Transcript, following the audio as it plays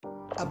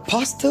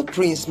Apostle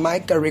Prince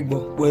Michael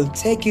Rigbo will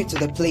take you to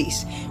the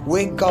place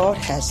where God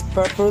has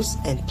purpose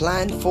and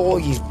plan for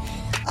you.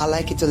 I'd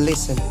like you to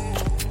listen.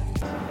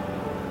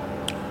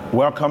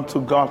 Welcome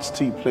to God's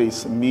Tea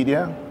Place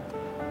Media,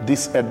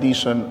 this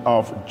edition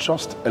of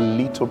Just a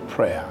Little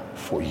Prayer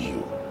for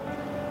You.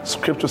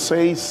 Scripture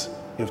says,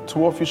 if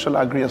two of you shall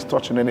agree as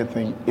touching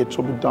anything, it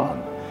will be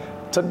done.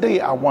 Today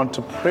I want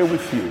to pray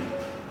with you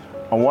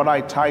on what I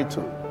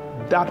title,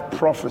 That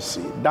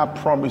Prophecy, That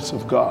Promise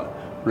of God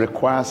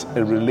requires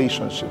a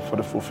relationship for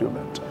the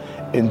fulfillment.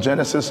 In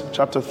Genesis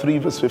chapter 3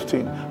 verse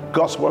 15,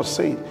 God's word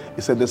said,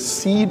 it said, the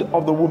seed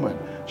of the woman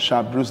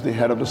shall bruise the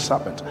head of the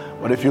serpent.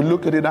 But if you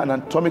look at it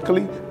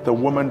anatomically, the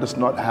woman does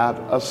not have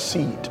a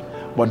seed.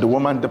 But the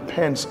woman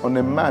depends on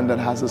a man that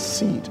has a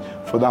seed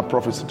for that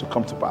prophecy to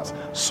come to pass.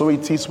 So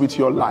it is with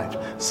your life.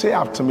 Say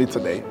after me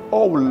today,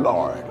 oh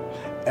Lord,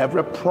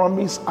 every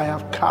promise I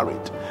have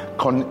carried,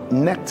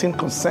 connecting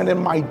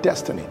concerning my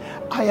destiny,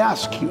 I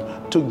ask you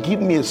to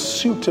give me a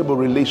suitable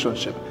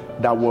relationship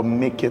that will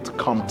make it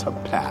come to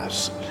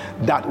pass.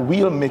 That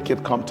will make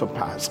it come to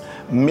pass.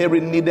 Mary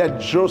needed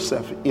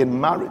Joseph in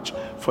marriage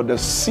for the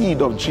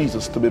seed of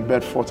Jesus to be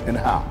birthed forth in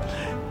her.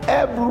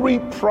 Every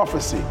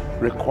prophecy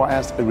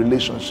requires a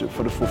relationship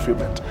for the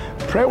fulfillment.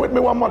 Pray with me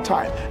one more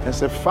time and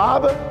say,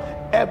 Father,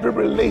 every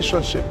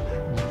relationship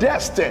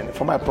destined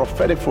for my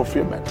prophetic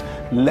fulfillment,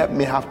 let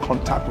me have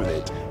contact with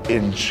it.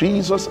 In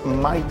Jesus'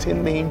 mighty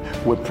name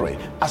we pray.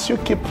 As you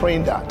keep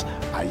praying that,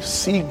 I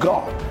see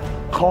God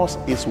cause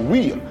His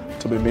will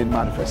to be made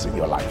manifest in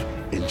your life.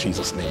 In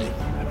Jesus' name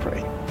I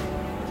pray.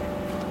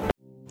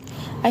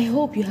 I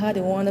hope you had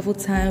a wonderful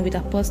time with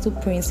Apostle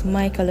Prince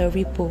Michael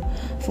Rigbo.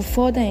 For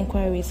further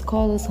inquiries,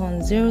 call us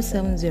on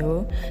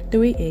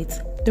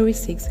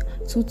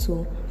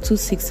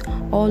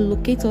 070-3836-2226 or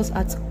locate us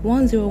at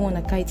 101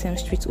 Akaitem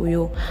Street,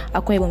 Oyo,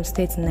 Akwa Ibom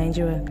State,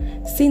 Nigeria.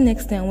 See you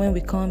next time when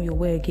we come your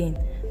way again.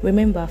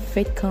 Remember,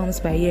 faith comes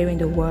by hearing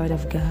the word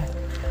of God.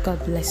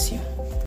 God bless you.